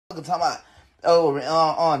Talking about,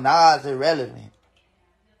 oh, Nas irrelevant.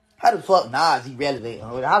 How the fuck Nas irrelevant,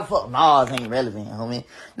 homie? How the fuck Nas ain't relevant, homie?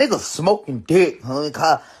 Niggas smoking dick, homie.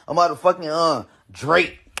 Call a motherfucking,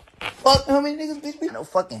 Drake. Fuck, homie, niggas, we no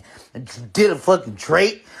fucking, did a fucking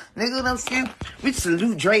Drake. Nigga, what I'm saying? We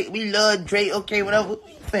salute Drake, we love Drake, okay, whatever.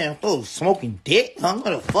 Fan, folks smoking dick, homie,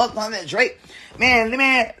 what the fuck, homie, Drake? Man,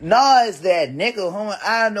 Nas that nigga, homie,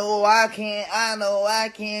 I know I can,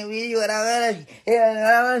 be what I wanna,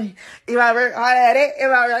 if I work hard at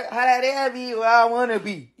it, I be where I wanna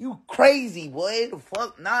be. You crazy, boy, the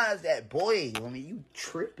fuck, Nas that boy, homie, you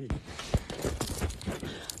tripping.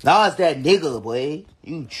 Nas that nigga, boy.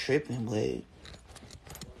 You tripping, boy.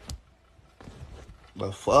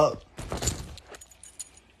 But fuck.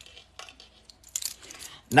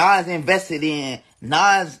 Nas invested in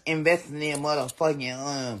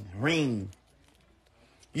motherfucking ring.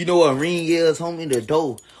 You know what ring is, homie? The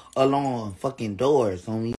door alarm, fucking doors,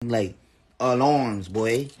 homie. Like alarms,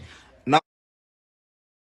 boy. Nas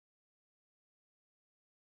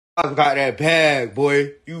got that bag,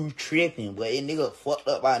 boy. You tripping, boy. That nigga fucked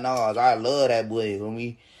up by Nas. I love that boy,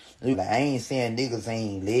 homie. Like, I ain't saying niggas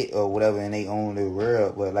ain't lit or whatever and they own the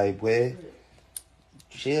world, but like, boy,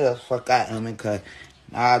 chill the fuck out, homie, cause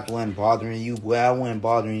Nas wasn't bothering you, boy. I wasn't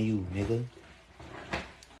bothering you, nigga.